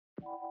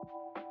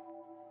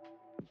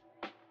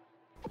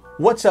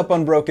What's up,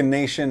 Unbroken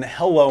Nation?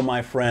 Hello,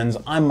 my friends.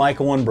 I'm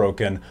Michael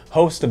Unbroken,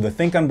 host of the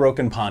Think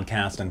Unbroken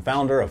podcast and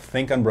founder of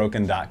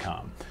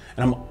ThinkUnbroken.com.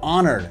 And I'm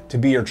honored to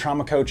be your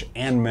trauma coach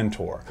and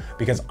mentor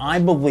because I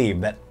believe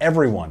that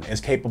everyone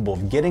is capable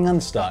of getting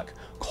unstuck,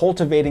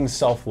 cultivating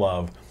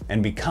self-love,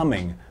 and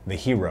becoming the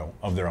hero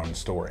of their own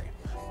story.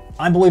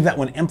 I believe that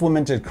when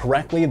implemented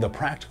correctly, the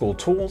practical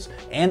tools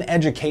and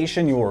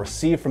education you will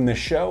receive from this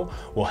show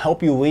will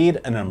help you lead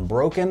an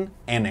unbroken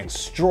and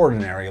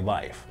extraordinary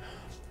life.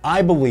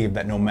 I believe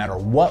that no matter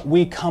what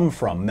we come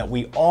from, that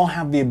we all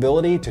have the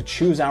ability to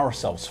choose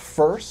ourselves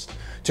first,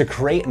 to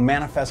create and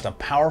manifest a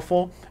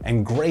powerful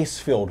and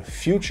grace-filled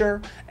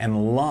future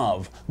and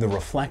love the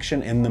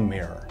reflection in the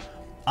mirror.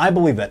 I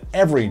believe that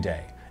every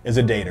day is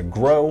a day to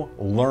grow,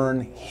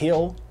 learn,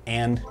 heal,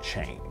 and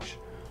change.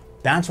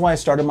 That's why I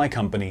started my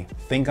company,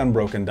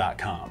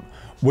 ThinkUnbroken.com,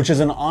 which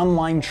is an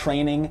online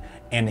training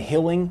and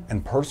healing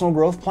and personal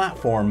growth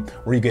platform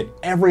where you get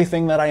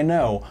everything that I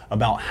know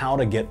about how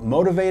to get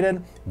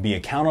motivated, be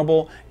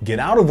accountable, get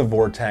out of the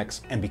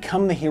vortex, and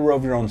become the hero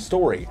of your own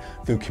story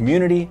through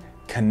community,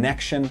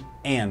 connection,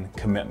 and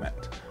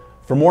commitment.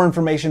 For more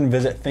information,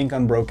 visit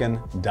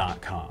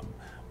ThinkUnbroken.com.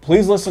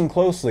 Please listen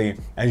closely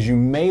as you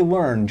may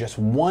learn just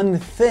one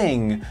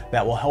thing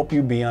that will help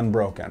you be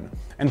unbroken.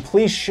 And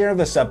please share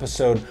this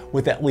episode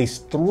with at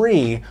least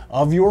 3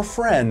 of your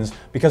friends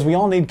because we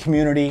all need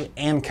community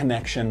and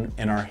connection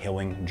in our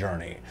healing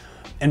journey.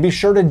 And be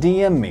sure to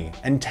DM me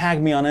and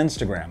tag me on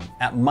Instagram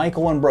at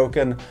Michael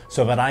Unbroken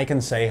so that I can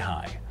say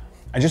hi.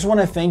 I just want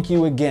to thank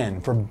you again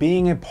for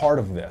being a part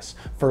of this,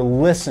 for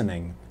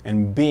listening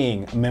and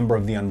being a member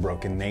of the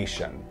Unbroken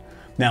Nation.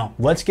 Now,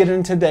 let's get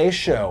into today's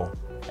show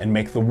and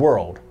make the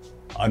world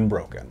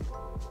unbroken.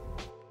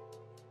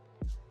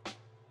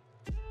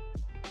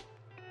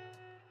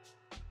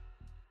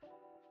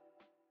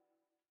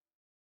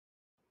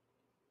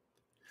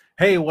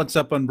 Hey, what's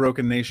up,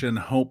 Unbroken Nation?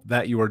 Hope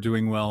that you are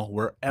doing well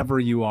wherever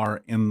you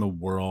are in the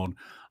world.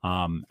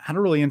 Had a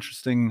really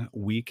interesting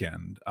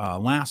weekend.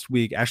 Last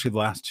week, actually the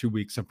last 2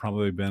 weeks have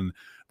probably been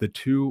the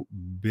 2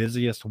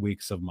 busiest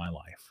weeks of my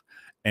life.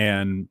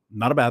 And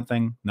not a bad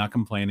thing, not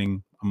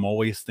complaining. I'm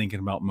always thinking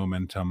about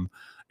momentum.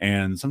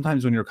 And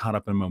sometimes when you're caught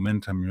up in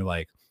momentum, you're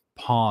like,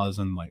 pause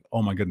and like,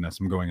 oh my goodness,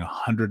 I'm going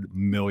 100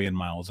 million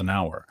miles an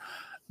hour.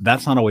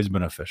 That's not always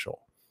beneficial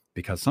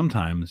because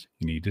sometimes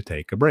you need to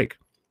take a break.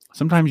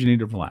 Sometimes you need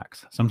to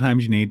relax.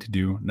 Sometimes you need to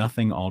do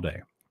nothing all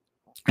day.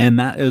 And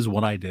that is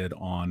what I did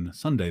on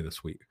Sunday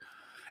this week.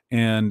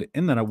 And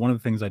in that, one of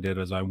the things I did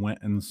is I went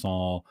and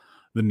saw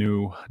the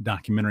new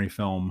documentary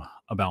film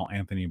about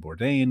Anthony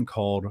Bourdain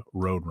called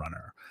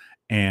Roadrunner.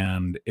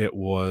 And it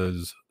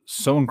was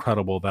so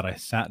incredible that I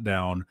sat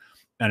down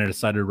and I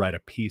decided to write a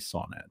piece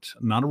on it.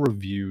 Not a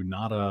review,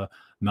 not a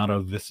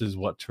this is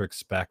what to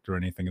expect or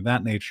anything of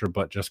that nature,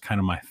 but just kind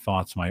of my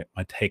thoughts, my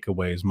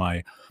takeaways,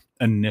 my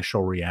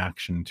initial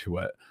reaction to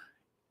it.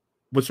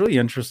 What's really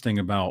interesting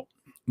about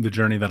the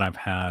journey that I've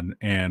had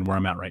and where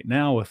I'm at right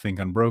now with Think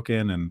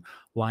Unbroken and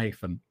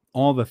life and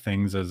all the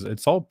things is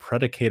it's all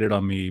predicated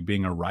on me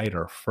being a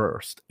writer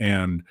first.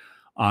 And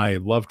I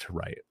love to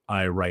write.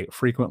 I write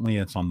frequently.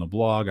 It's on the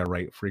blog. I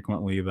write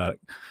frequently that,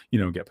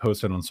 get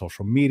posted on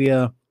social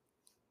media.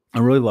 I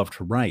really love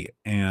to write.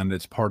 And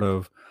it's part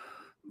of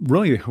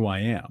really who I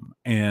am.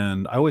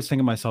 And I always think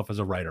of myself as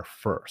a writer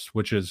first,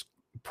 which is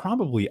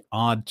probably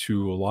odd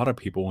to a lot of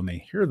people when they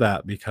hear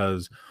that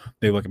because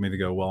they look at me, they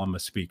go, well, I'm a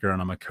speaker and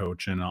I'm a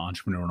coach and an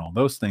entrepreneur and all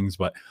those things.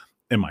 But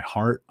in my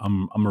heart,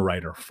 I'm a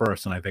writer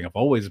first. And I think I've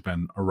always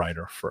been a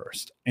writer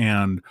first.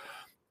 And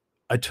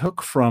I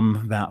took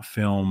from that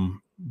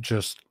film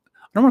just,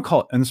 I don't want to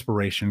call it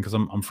inspiration because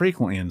I'm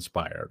frequently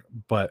inspired,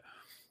 but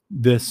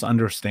this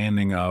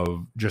understanding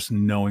of just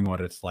knowing what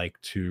it's like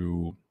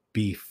to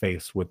be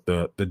faced with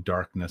the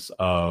darkness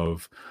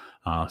of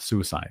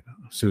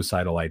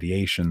suicidal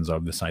ideations,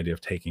 of this idea of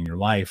taking your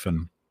life.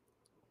 And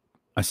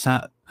I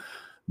sat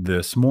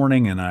this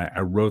morning and I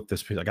wrote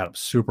this piece. I got up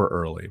super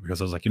early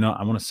because I was like,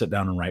 I want to sit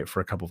down and write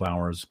for a couple of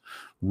hours,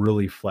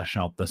 really flesh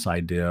out this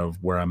idea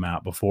of where I'm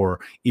at before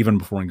going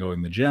to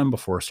the gym,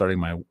 before starting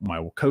my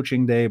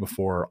coaching day,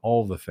 before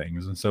all the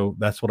things. And so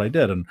that's what I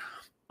did. And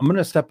I'm going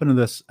to step into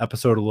this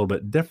episode a little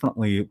bit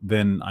differently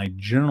than I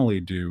generally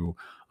do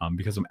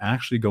because I'm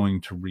actually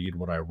going to read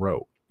what I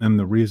wrote. And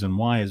the reason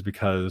why is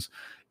because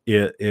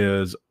it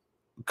is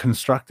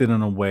constructed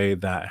in a way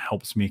that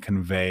helps me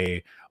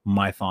convey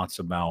my thoughts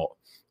about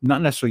not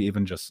necessarily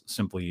even just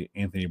simply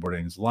Anthony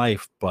Bourdain's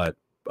life, but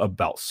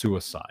about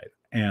suicide.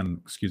 And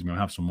excuse me, I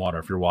have some water.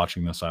 If you're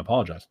watching this, I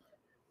apologize.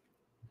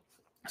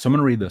 So I'm going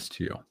to read this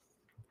to you.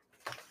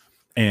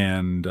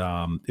 And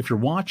if you're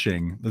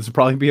watching, this will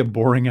probably be a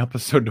boring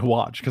episode to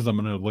watch because I'm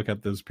going to look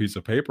at this piece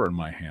of paper in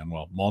my hand.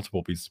 Well,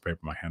 multiple pieces of paper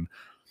in my hand.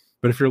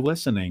 But if you're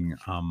listening,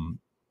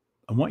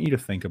 I want you to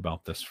think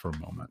about this for a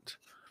moment.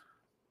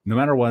 No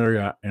matter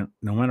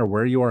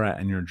where you are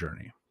at in your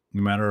journey,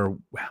 no matter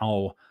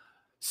how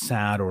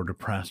sad or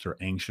depressed or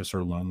anxious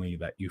or lonely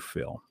that you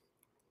feel,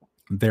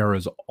 there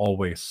is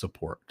always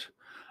support.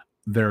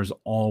 There's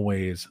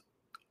always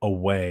a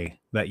way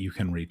that you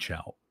can reach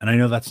out. And I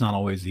know that's not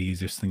always the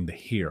easiest thing to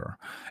hear.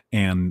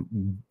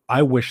 And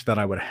I wish that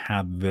I would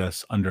have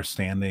this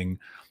understanding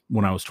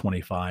when I was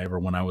 25 or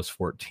when I was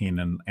 14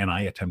 and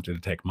I attempted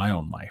to take my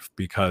own life,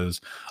 because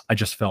I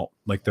just felt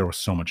like there was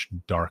so much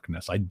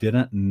darkness. I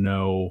didn't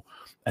know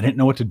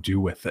what to do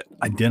with it.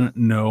 I didn't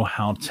know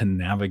how to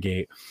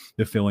navigate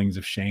the feelings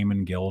of shame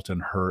and guilt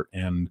and hurt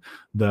and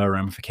the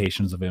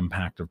ramifications of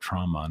impact of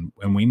trauma.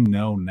 And we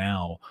know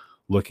now,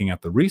 looking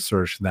at the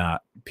research,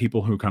 that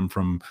people who come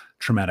from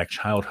traumatic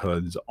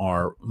childhoods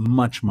are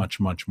much, much,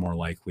 much more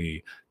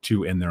likely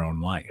to end their own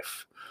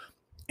life.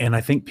 And I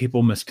think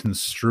people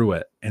misconstrue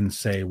it and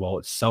say, well,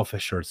 it's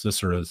selfish or it's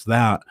this or it's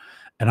that.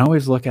 And I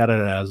always look at it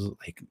as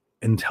like,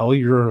 until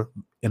you're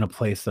in a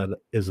place that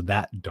is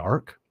that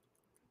dark,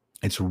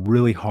 it's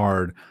really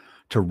hard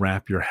to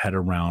wrap your head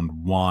around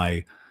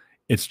why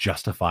it's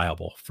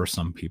justifiable for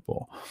some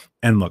people.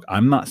 And look,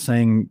 I'm not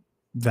saying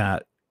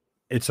that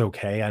it's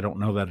okay. I don't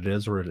know that it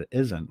is or it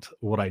isn't.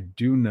 What I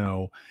do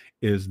know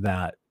is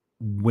that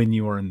when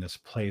you are in this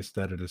place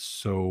that it is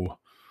so,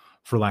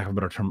 for lack of a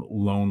better term,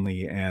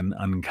 lonely and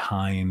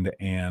unkind,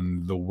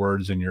 and the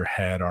words in your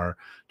head are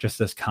just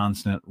this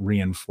constant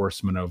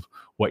reinforcement of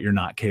what you're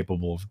not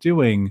capable of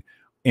doing,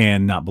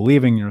 and not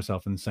believing in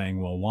yourself and saying,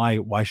 well,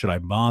 why should I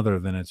bother?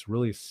 Then it's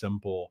really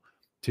simple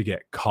to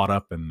get caught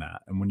up in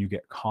that. And when you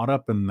get caught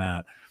up in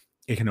that,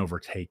 it can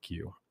overtake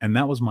you. And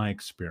that was my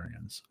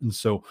experience. And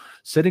so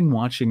sitting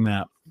watching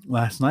that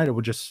last night,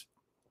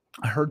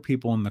 I heard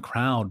people in the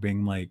crowd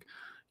being like,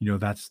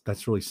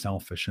 that's really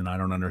selfish, and I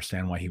don't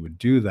understand why he would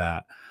do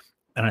that.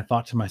 And I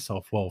thought to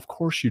myself, well, of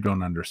course you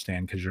don't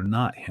understand, because you're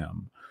not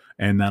him.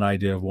 And that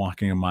idea of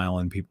walking a mile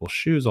in people's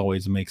shoes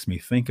always makes me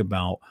think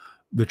about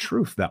the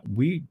truth that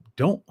we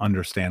don't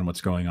understand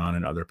what's going on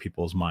in other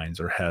people's minds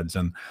or heads.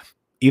 And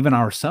even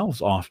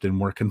ourselves, often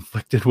we're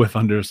conflicted with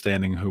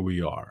understanding who we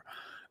are.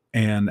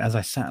 And as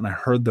I sat and I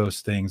heard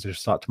those things, I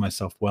just thought to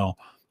myself, well,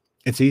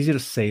 it's easy to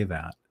say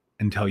that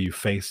until you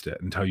faced it,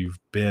 until you've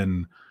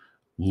been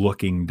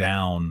looking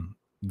down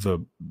the,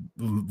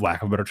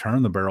 lack of a better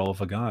term, the barrel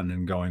of a gun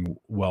and going,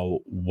 well,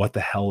 what the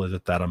hell is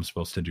it that I'm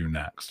supposed to do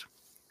next?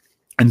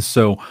 And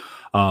so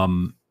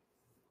I'm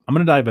going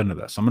to dive into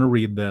this. I'm going to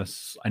read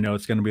this. I know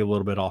it's going to be a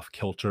little bit off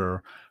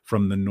kilter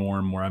from the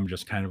norm where I'm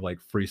just kind of like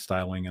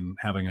freestyling and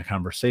having a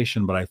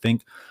conversation, but I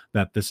think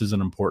that this is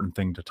an important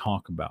thing to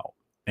talk about.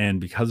 And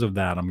because of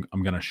that, I'm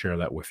going to share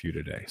that with you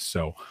today.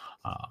 So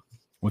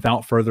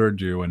without further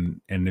ado,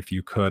 and if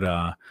you could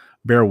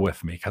bear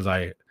with me,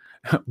 because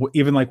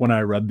even like when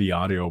I read the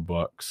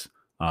audiobooks,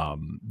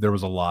 there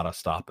was a lot of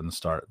stop and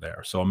start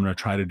there. So I'm going to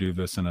try to do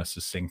this in a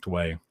succinct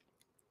way.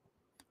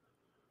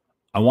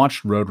 I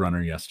watched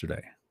Roadrunner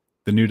yesterday,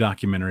 the new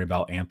documentary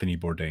about Anthony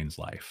Bourdain's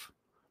life,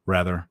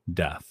 rather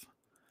death.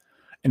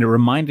 And it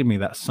reminded me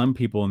that some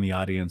people in the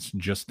audience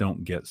just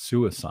don't get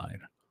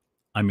suicide.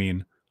 I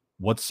mean,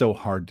 what's so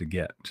hard to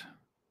get?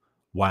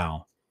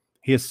 Wow,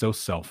 he is so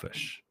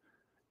selfish.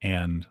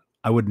 And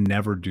I would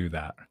never do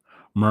that,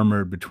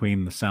 murmured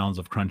between the sounds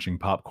of crunching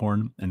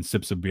popcorn and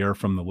sips of beer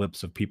from the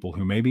lips of people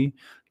who maybe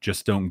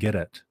just don't get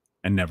it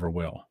and never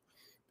will.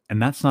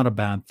 And that's not a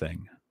bad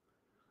thing.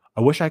 I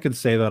wish I could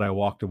say that I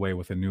walked away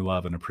with a new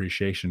love and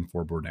appreciation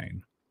for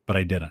Bourdain, but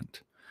I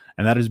didn't.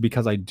 And that is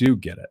because I do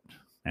get it.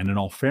 And in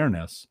all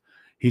fairness,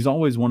 he's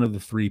always one of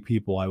the three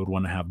people I would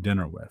want to have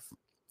dinner with,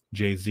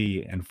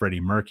 Jay-Z and Freddie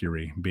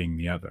Mercury being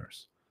the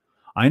others.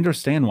 I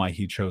understand why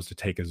he chose to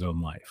take his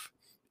own life,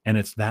 and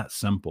it's that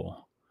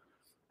simple.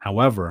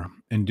 However,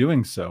 in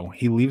doing so,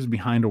 he leaves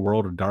behind a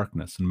world of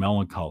darkness and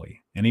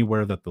melancholy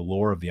anywhere that the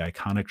lore of the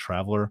iconic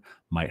traveler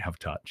might have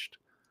touched.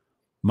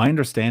 My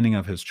understanding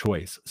of his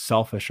choice,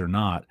 selfish or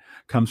not,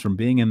 comes from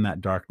being in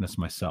that darkness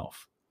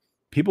myself.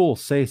 People will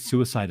say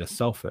suicide is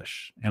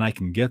selfish, and I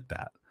can get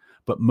that,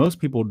 but most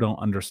people don't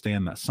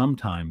understand that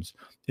sometimes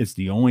it's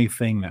the only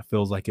thing that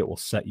feels like it will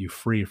set you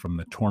free from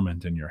the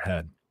torment in your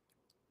head.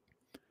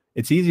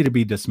 It's easy to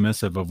be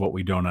dismissive of what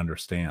we don't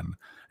understand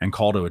and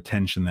call to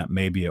attention that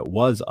maybe it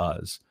was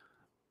us.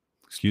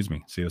 Excuse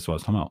me. See, this is what I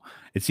was talking about.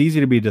 It's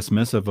easy to be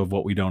dismissive of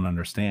what we don't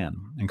understand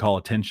and call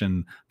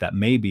attention that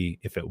maybe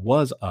if it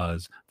was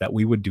us, that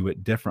we would do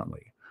it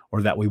differently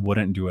or that we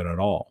wouldn't do it at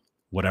all,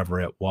 whatever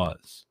it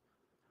was.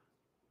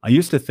 I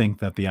used to think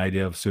that the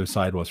idea of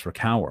suicide was for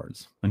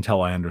cowards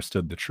until I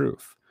understood the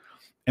truth.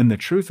 And the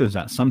truth is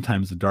that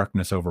sometimes the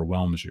darkness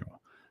overwhelms you.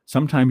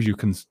 Sometimes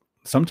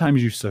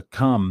you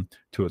succumb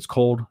to its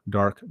cold,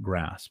 dark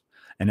grasp.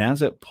 And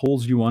as it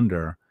pulls you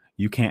under,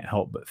 you can't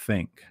help but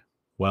think,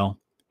 well,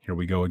 here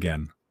we go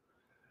again.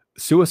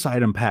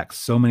 Suicide impacts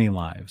so many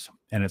lives,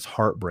 and it's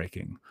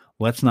heartbreaking.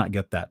 Let's not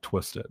get that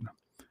twisted.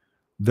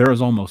 There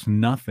is almost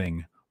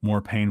nothing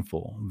more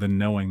painful than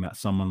knowing that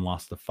someone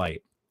lost the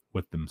fight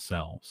with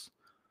themselves.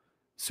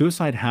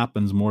 Suicide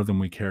happens more than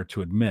we care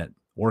to admit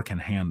or can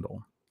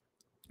handle.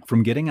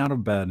 From getting out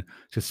of bed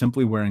to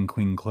simply wearing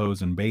clean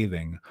clothes and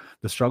bathing,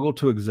 the struggle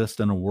to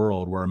exist in a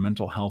world where our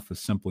mental health is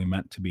simply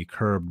meant to be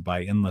curbed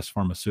by endless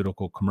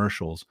pharmaceutical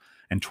commercials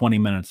and 20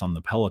 minutes on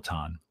the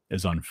Peloton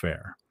is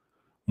unfair.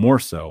 More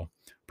so,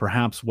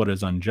 Perhaps what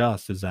is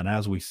unjust is that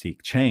as we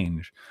seek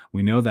change,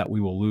 we know that we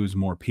will lose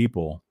more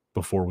people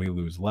before we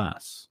lose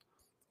less.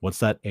 What's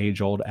that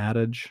age-old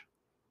adage?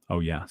 Oh,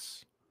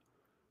 yes.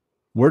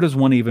 Where does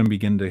one even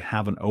begin to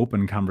have an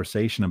open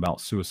conversation about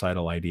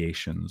suicidal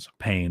ideations,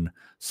 pain,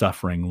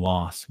 suffering,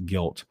 loss,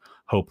 guilt,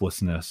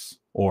 hopelessness,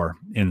 or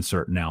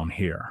insert noun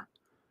here?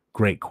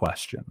 Great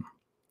question.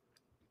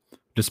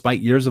 Despite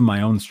years of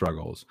my own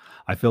struggles,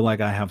 I feel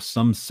like I have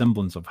some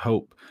semblance of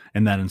hope,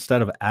 and that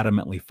instead of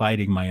adamantly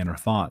fighting my inner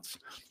thoughts,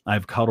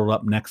 I've cuddled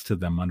up next to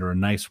them under a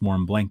nice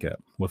warm blanket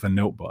with a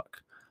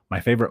notebook, my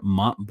favorite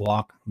Mont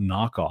Blanc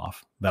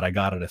knockoff that I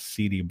got at a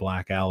seedy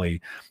black alley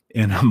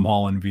in a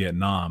mall in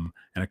Vietnam,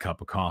 and a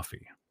cup of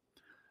coffee.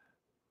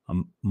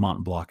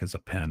 Mont Blanc is a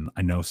pen.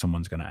 I know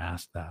someone's going to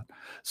ask that.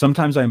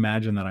 Sometimes I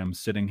imagine that I'm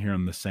sitting here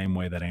in the same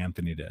way that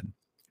Anthony did,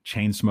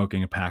 chain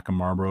smoking a pack of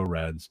Marlboro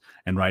Reds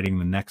and writing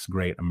the next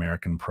great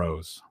American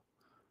prose.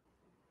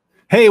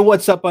 Hey,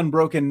 what's up,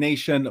 Unbroken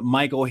Nation?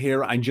 Michael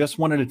here. I just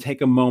wanted to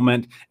take a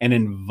moment and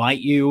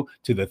invite you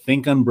to the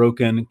Think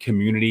Unbroken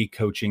community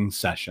coaching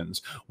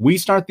sessions. We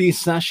start these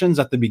sessions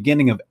at the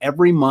beginning of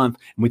every month,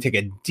 and we take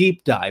a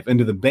deep dive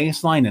into the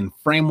baseline and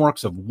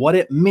frameworks of what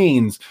it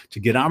means to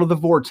get out of the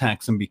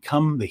vortex and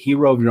become the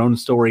hero of your own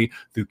story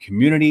through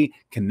community,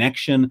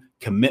 connection,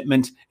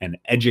 commitment, and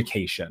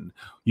education.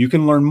 You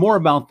can learn more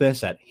about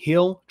this at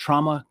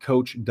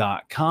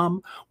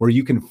healtraumacoach.com, where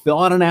you can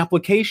fill out an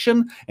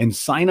application and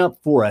sign up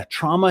for a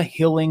trauma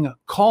healing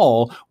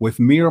call with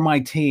me or my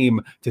team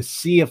to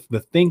see if the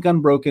Think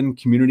Unbroken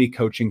community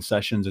coaching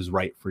sessions is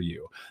right for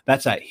you.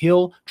 That's at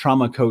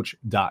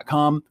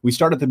healtraumacoach.com. We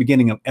start at the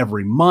beginning of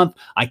every month.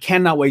 I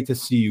cannot wait to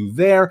see you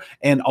there.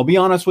 And I'll be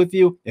honest with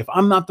you, if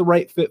I'm not the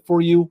right fit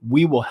for you,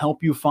 we will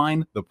help you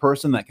find the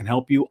person that can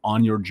help you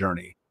on your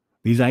journey.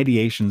 These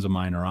ideations of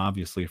mine are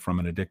obviously from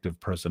an addictive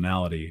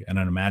personality and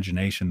an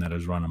imagination that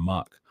has run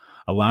amok,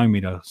 allowing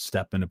me to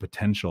step into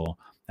potential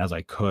as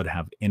I could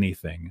have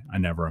anything I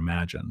never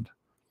imagined.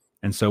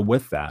 And so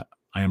with that,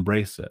 I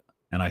embrace it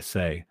and I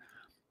say,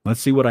 let's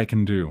see what I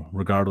can do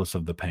regardless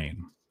of the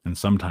pain, and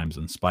sometimes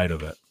in spite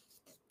of it.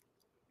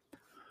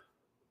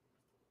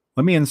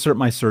 Let me insert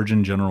my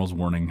Surgeon General's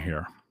warning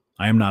here.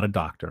 I am not a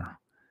doctor.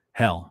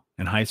 Hell,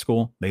 in high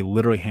school, they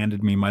literally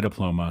handed me my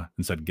diploma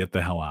and said, get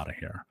the hell out of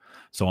here.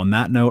 So on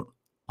that note,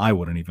 I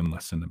wouldn't even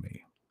listen to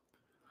me.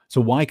 So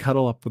why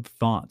cuddle up with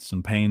thoughts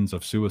and pains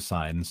of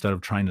suicide instead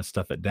of trying to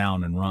stuff it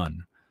down and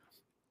run?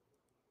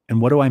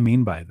 And what do I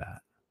mean by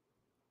that?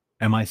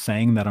 Am I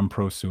saying that I'm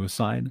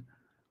pro-suicide?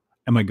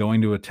 Am I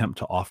going to attempt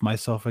to off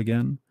myself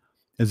again?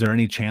 Is there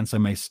any chance I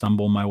may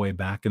stumble my way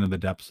back into the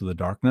depths of the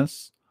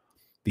darkness?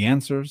 The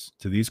answers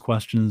to these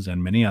questions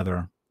and many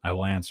other I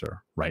will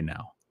answer right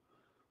now.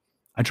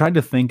 I tried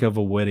to think of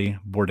a witty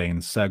Bourdain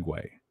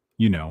segue,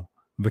 you know,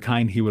 the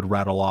kind he would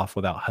rattle off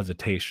without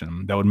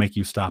hesitation that would make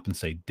you stop and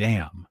say,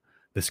 damn,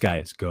 this guy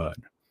is good.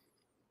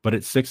 But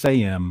it's 6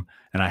 a.m.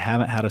 and I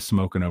haven't had a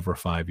smoke in over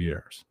 5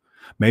 years.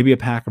 Maybe a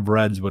pack of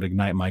Reds would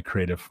ignite my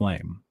creative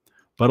flame.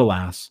 But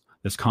alas,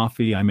 this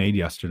coffee I made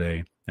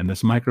yesterday and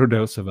this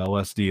microdose of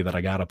LSD that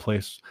I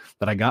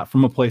got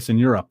from a place in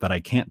Europe that I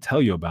can't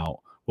tell you about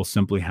will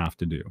simply have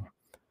to do.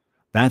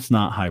 That's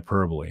not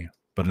hyperbole,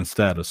 but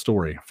instead a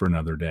story for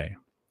another day.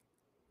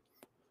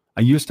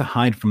 I used to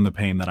hide from the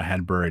pain that I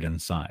had buried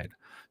inside.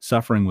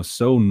 Suffering was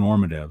so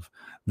normative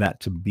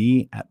that to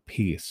be at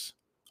peace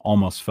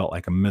almost felt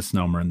like a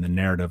misnomer in the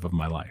narrative of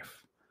my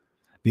life.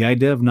 The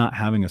idea of not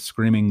having a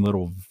screaming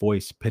little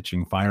voice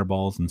pitching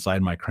fireballs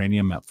inside my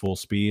cranium at full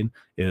speed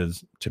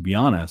is, to be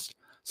honest,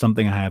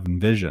 something I have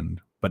envisioned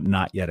but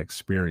not yet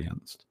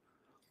experienced.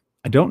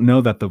 I don't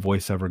know that the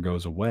voice ever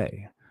goes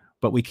away,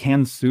 but we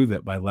can soothe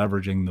it by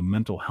leveraging the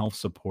mental health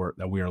support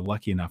that we are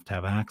lucky enough to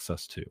have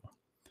access to.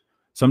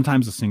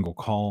 Sometimes a single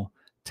call,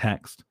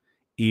 text,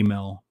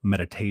 email,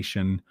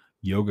 meditation,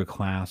 yoga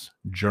class,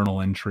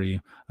 journal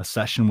entry, a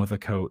session with a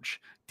coach,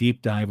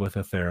 deep dive with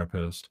a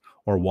therapist,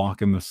 or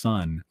walk in the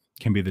sun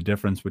can be the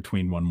difference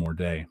between one more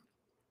day.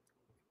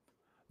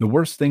 The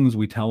worst things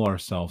we tell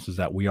ourselves is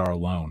that we are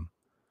alone.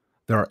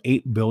 There are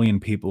 8 billion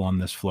people on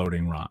this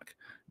floating rock.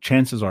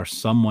 Chances are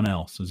someone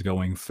else is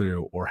going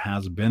through or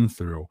has been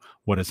through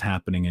what is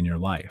happening in your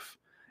life,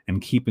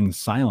 and keeping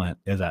silent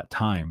is at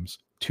times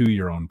to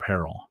your own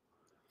peril.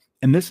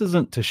 And this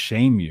isn't to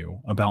shame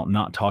you about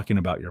not talking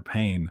about your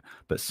pain,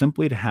 but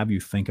simply to have you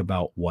think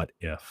about what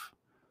if.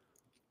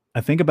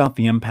 I think about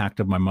the impact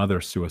of my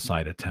mother's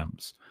suicide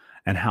attempts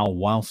and how,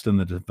 whilst in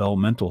the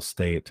developmental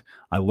state,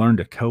 I learned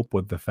to cope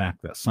with the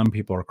fact that some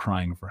people are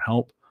crying for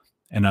help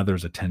and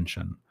others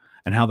attention,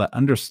 and how that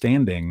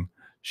understanding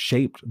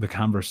shaped the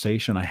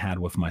conversation I had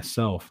with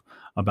myself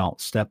about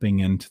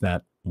stepping into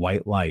that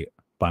white light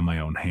by my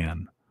own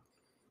hand.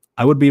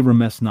 I would be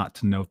remiss not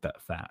to note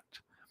that fact.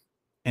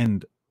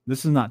 And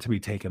this is not to be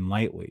taken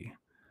lightly,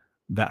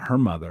 that her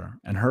mother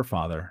and her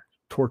father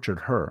tortured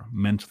her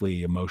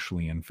mentally,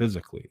 emotionally, and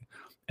physically,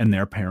 and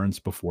their parents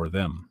before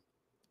them.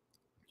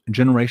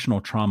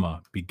 Generational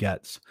trauma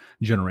begets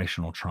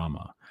generational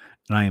trauma,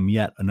 And I am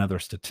yet another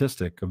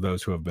statistic of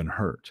those who have been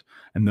hurt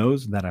and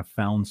those that have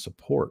found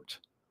support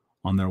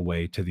on their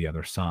way to the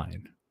other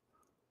side.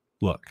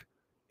 Look,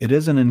 it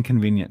is an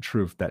inconvenient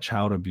truth that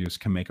child abuse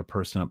can make a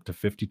person up to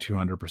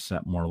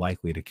 5,200% more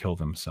likely to kill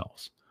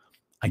themselves.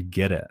 I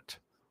get it.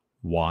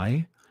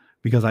 Why?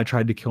 Because I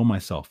tried to kill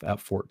myself at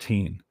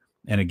 14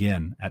 and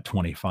again at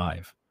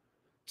 25.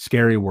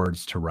 Scary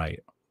words to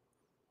write.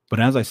 But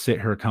as I sit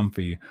here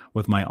comfy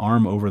with my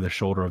arm over the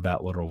shoulder of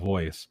that little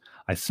voice,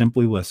 I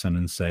simply listen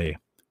and say,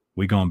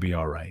 "We gonna be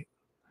all right."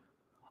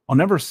 I'll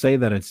never say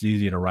that it's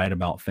easy to write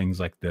about things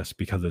like this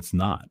because it's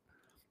not.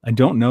 I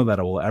don't know that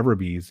it will ever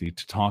be easy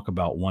to talk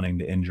about wanting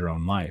to end your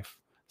own life.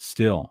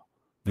 Still,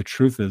 the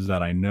truth is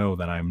that I know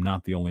that I am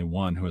not the only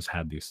one who has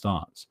had these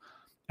thoughts.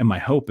 And my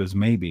hope is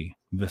maybe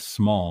this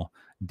small,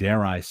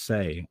 dare I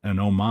say, an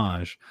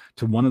homage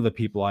to one of the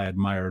people I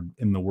admired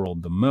in the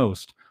world the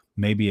most,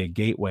 may be a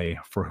gateway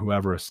for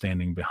whoever is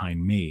standing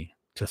behind me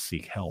to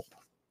seek help.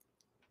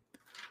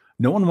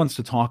 No one wants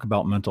to talk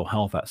about mental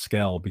health at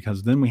scale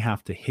because then we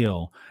have to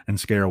heal and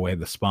scare away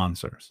the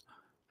sponsors.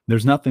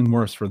 There's nothing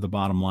worse for the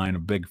bottom line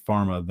of big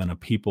pharma than a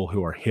people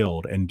who are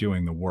healed and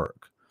doing the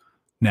work.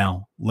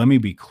 Now, let me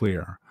be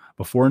clear.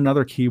 Before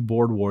another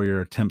keyboard warrior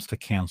attempts to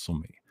cancel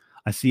me,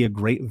 I see a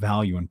great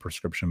value in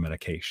prescription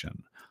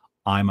medication.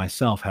 I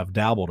myself have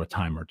dabbled a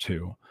time or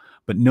two,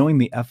 but knowing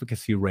the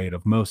efficacy rate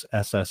of most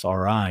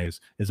SSRIs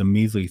is a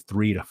measly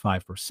 3 to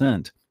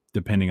 5%,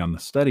 depending on the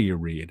study you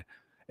read,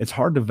 it's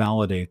hard to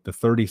validate the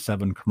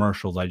 37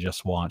 commercials I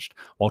just watched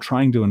while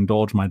trying to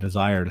indulge my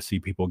desire to see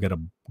people get a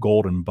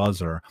golden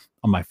buzzer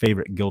on my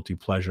favorite guilty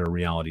pleasure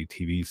reality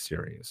TV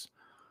series.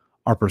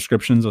 Are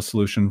prescriptions a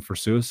solution for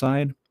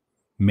suicide?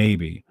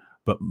 Maybe,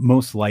 but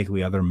most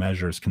likely other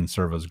measures can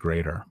serve as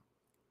greater.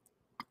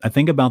 I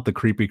think about the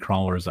creepy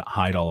crawlers that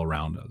hide all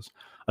around us,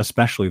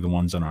 especially the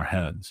ones in our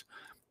heads,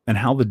 and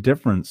how the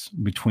difference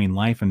between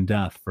life and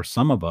death for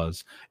some of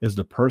us is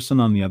the person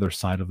on the other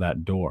side of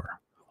that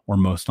door, or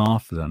most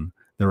often,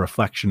 the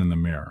reflection in the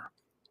mirror.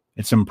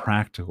 It's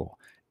impractical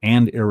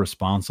and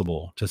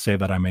irresponsible to say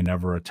that I may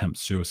never attempt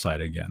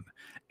suicide again,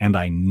 and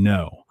I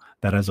know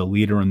that as a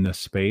leader in this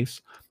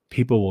space,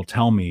 people will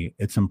tell me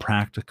it's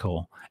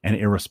impractical and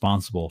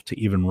irresponsible to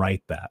even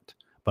write that,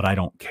 but I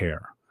don't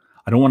care.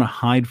 I don't want to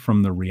hide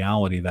from the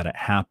reality that it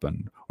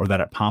happened or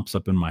that it pops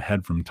up in my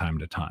head from time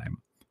to time.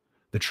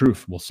 The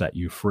truth will set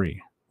you free,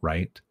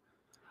 right?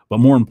 But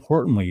more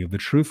importantly, the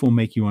truth will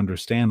make you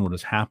understand what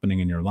is happening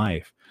in your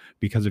life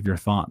because of your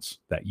thoughts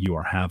that you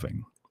are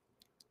having.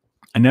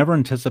 I never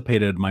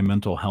anticipated my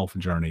mental health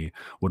journey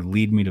would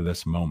lead me to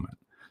this moment.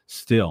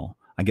 Still,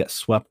 I get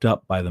swept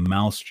up by the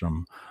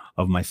maelstrom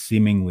of my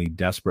seemingly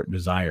desperate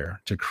desire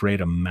to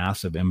create a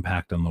massive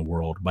impact on the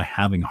world by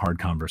having hard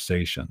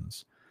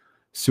conversations.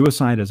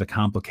 Suicide is a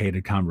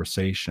complicated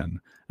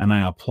conversation, and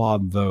I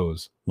applaud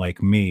those,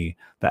 like me,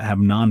 that have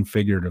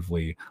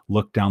non-figuratively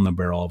looked down the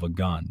barrel of a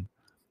gun.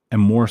 And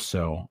more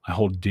so, I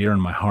hold dear in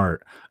my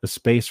heart a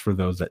space for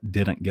those that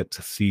didn't get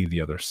to see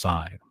the other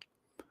side.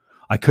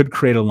 I could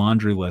create a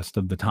laundry list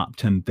of the top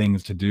 10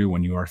 things to do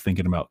when you are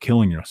thinking about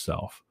killing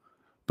yourself,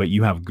 but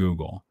you have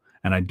Google,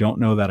 and I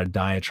don't know that a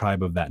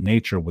diatribe of that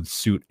nature would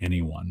suit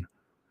anyone.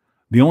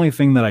 The only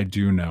thing that I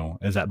do know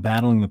is that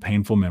battling the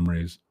painful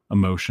memories,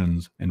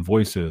 emotions, and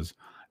voices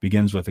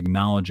begins with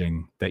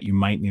acknowledging that you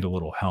might need a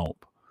little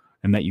help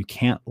and that you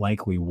can't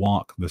likely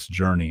walk this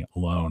journey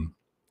alone.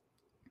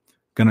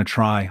 Gonna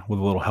try with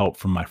a little help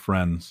from my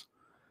friends.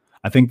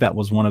 I think that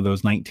was one of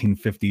those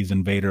 1950s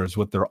invaders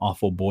with their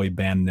awful boy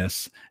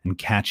bandness and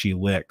catchy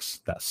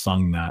licks that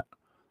sung that.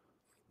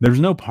 There's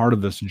no part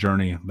of this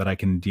journey that I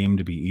can deem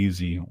to be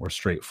easy or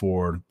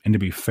straightforward, and to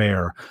be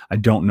fair, I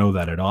don't know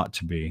that it ought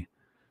to be.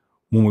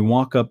 When we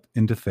walk up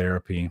into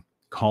therapy,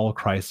 call a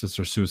crisis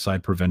or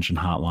suicide prevention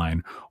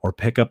hotline, or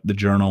pick up the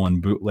journal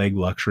and bootleg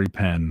luxury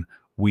pen,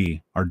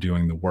 we are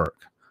doing the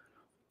work.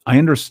 I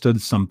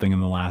understood something in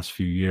the last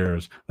few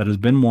years that has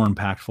been more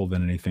impactful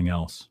than anything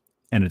else,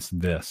 and it's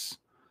this.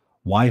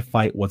 Why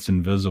fight what's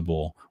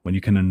invisible when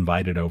you can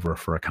invite it over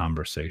for a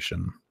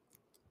conversation?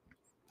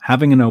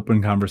 Having an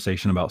open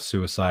conversation about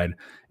suicide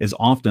is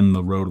often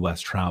the road less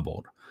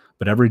traveled,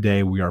 but every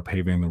day we are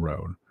paving the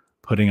road,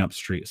 putting up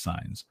street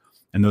signs,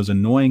 and those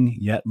annoying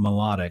yet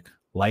melodic,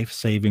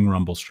 life-saving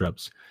rumble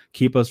strips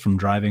keep us from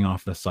driving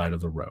off the side of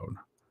the road.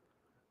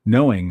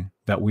 Knowing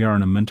that we are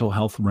in a mental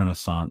health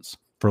renaissance,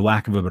 for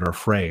lack of a better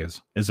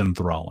phrase, is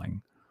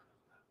enthralling.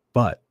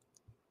 But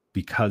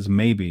because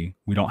maybe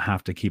we don't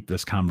have to keep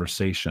this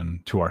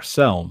conversation to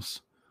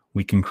ourselves,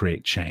 we can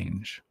create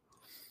change.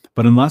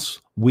 But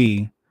unless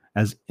we,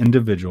 as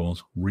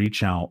individuals,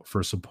 reach out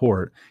for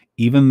support,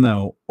 even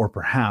though, or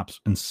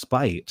perhaps in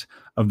spite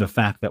of the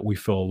fact that we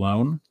feel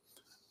alone,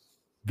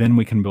 then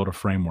we can build a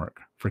framework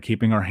for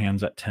keeping our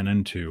hands at 10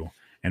 and 2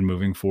 and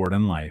moving forward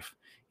in life,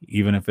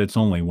 even if it's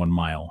only 1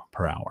 mile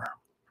per hour.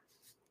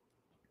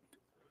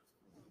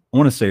 I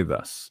want to say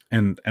this,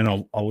 and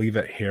I'll leave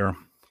it here,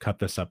 cut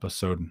this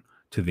episode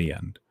to the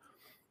end.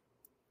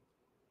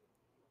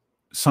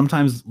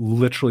 Sometimes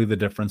literally the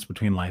difference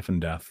between life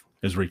and death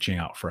is reaching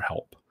out for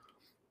help.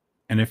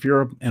 And if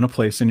you're in a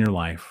place in your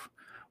life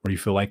where you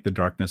feel like the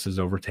darkness is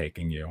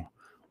overtaking you,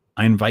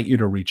 I invite you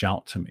to reach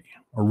out to me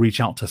or reach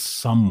out to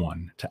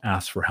someone to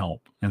ask for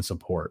help and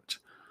support.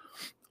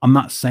 I'm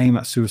not saying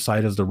that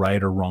suicide is the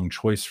right or wrong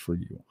choice for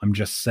you. I'm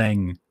just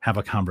saying have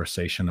a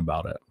conversation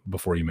about it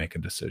before you make a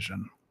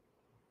decision.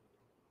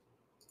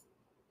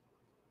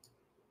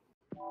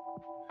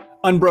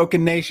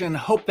 Unbroken Nation,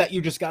 hope that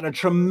you just got a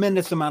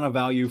tremendous amount of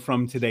value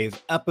from today's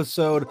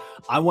episode.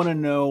 I want to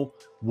know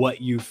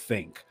what you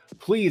think.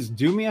 Please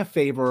do me a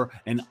favor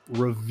and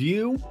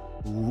review,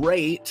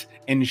 rate,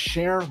 and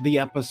share the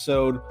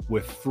episode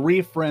with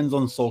 3 friends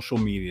on social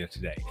media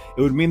today.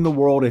 It would mean the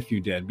world if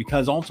you did,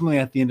 because ultimately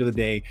at the end of the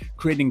day,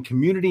 creating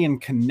community and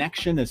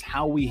connection is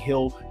how we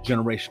heal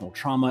generational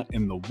trauma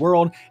in the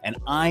world. And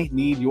I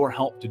need your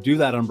help to do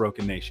that,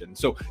 Unbroken Nation.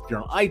 So if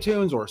you're on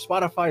iTunes or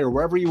Spotify or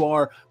wherever you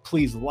are,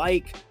 please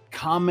like,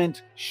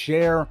 comment,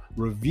 share,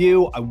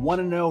 review. I want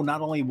to know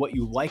not only what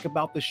you like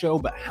about the show,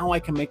 but how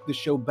I can make the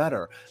show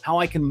better, how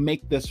I can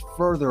make this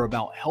further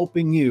about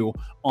helping you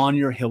on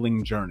your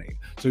healing journey.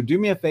 So do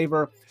me a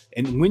favor,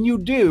 and when you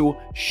do,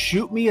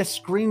 shoot me a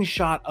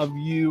screenshot of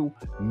you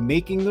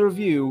making the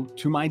review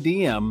to my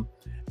DM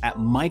at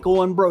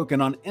Michael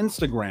Unbroken on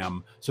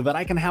Instagram so that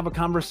I can have a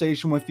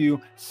conversation with you,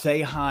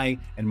 say hi,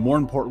 and more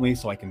importantly,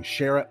 so I can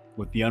share it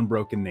with the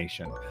Unbroken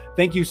Nation.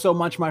 Thank you so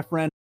much, my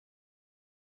friend.